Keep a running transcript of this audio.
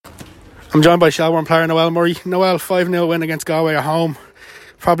I'm joined by Shelbourne player Noelle Murray. Noelle, 5-0 win against Galway at home.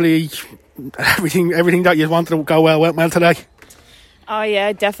 Probably everything that you wanted to go well went well today. Oh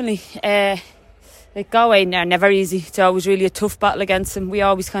yeah, definitely. Galway, they're never easy. It's always really a tough battle against them. We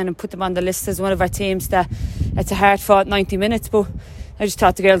always kind of put them on the list as one of our teams that it's a hard fought 90 minutes, but I just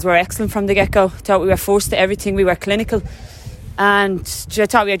thought the girls were excellent from the get-go. I thought we were forced to everything. We were clinical. And I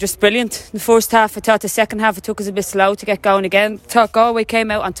thought we were just brilliant. In the first half, I thought the second half it took us a bit slow to get going again. I thought Galway came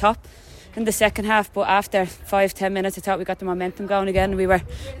out on top in the second half, but after 5-10 minutes I thought we got the momentum going again and we were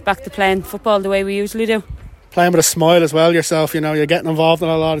back to playing football the way we usually do. Playing with a smile as well yourself, you know, you're getting involved in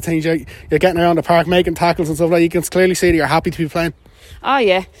a lot of things, you're getting around the park making tackles and stuff like that. You can clearly see that you're happy to be playing. Oh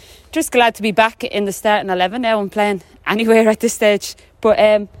yeah, just glad to be back in the starting 11 now and playing anywhere at this stage. But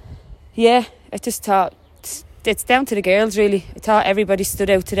yeah, I just thought it's down to the girls really. I thought everybody stood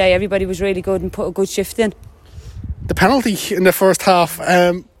out today. Everybody was really good and put a good shift in. The penalty in the first half,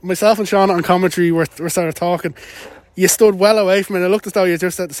 myself and Sean on commentary were sort of talking. You stood well away from it. It looked as though you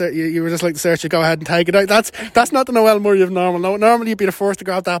were just like the search. You go ahead and take it out. That's not the Noelle Murray of normal. No, normally you'd be the first to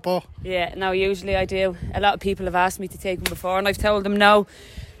grab that ball. Yeah, no, usually I do. A lot of people have asked me to take them before, and I've told them no.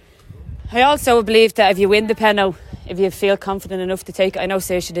 I also believe that if you win the penalty, if you feel confident enough to take it, I know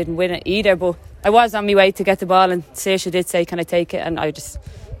Saoirse didn't win it either, but I was on my way to get the ball, and Saoirse did say, "Can I take it?" And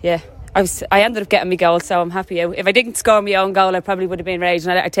I ended up getting my goal, so I'm happy out. If I didn't score my own goal, I probably would have been raging.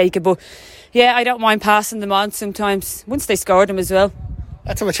 I let her take it, but yeah, I don't mind passing them on sometimes once they scored them as well.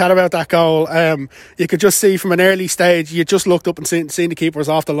 Let's have a chat about that goal. You could just see from an early stage, you just looked up and seen the keeper was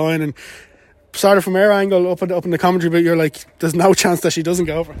off the line, and sort of from our angle up in the commentary, but you're like, there's no chance that she doesn't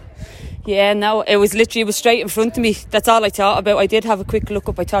go over it. Yeah, no, it was straight in front of me. That's all I thought about. I did have a quick look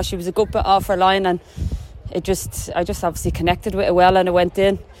up. I thought she was a good bit off her line, and I just obviously connected with it well, and it went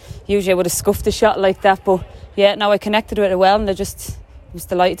in. Usually I would have scuffed a shot like that, but yeah, no, I connected with it well, and I just was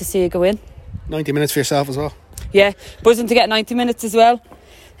delighted to see it go in. 90 minutes for yourself as well. Yeah, buzzing to get 90 minutes as well.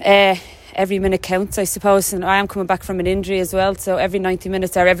 Every minute counts, I suppose, and I am coming back from an injury as well, so every 90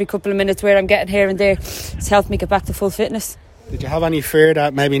 minutes or every couple of minutes where I'm getting here and there has helped me get back to full fitness. Did you have any fear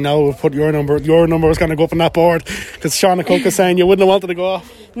that maybe Noel put your number was going to go up on that board? Because Shauna Cook was saying you wouldn't have wanted to go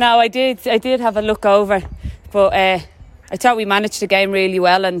off. No, I did have a look over, but I thought we managed the game really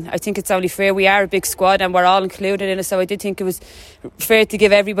well, and I think it's only fair. We are a big squad and we're all included in it, so I did think it was fair to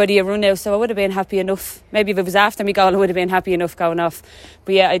give everybody a run out, so I would have been happy enough. Maybe if it was after me goal I would have been happy enough going off,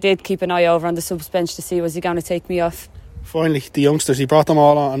 but yeah, I did keep an eye over on the subs bench to see was he going to take me off. Finally, the youngsters, he brought them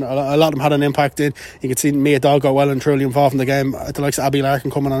all on. A lot of them had an impact in. You could see Mia Dodd go well and truly involved in the game. The likes of Abby Larkin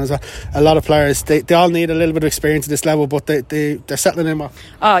coming on as well. A lot of players, they all need a little bit of experience at this level, but they're settling in well.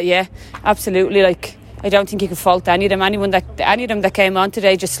 Oh yeah, absolutely. Like, I don't think you can fault any of them. Any of them that came on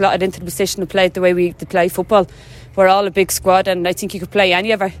today just slotted into the position and played the way we play football. We're all a big squad, and I think you could play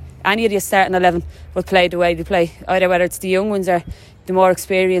any of the starting 11 will play the way they play. Either whether it's the young ones or the more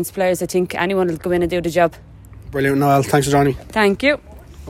experienced players, I think anyone will go in and do the job. Brilliant, Noelle. Thanks for joining me. Thank you.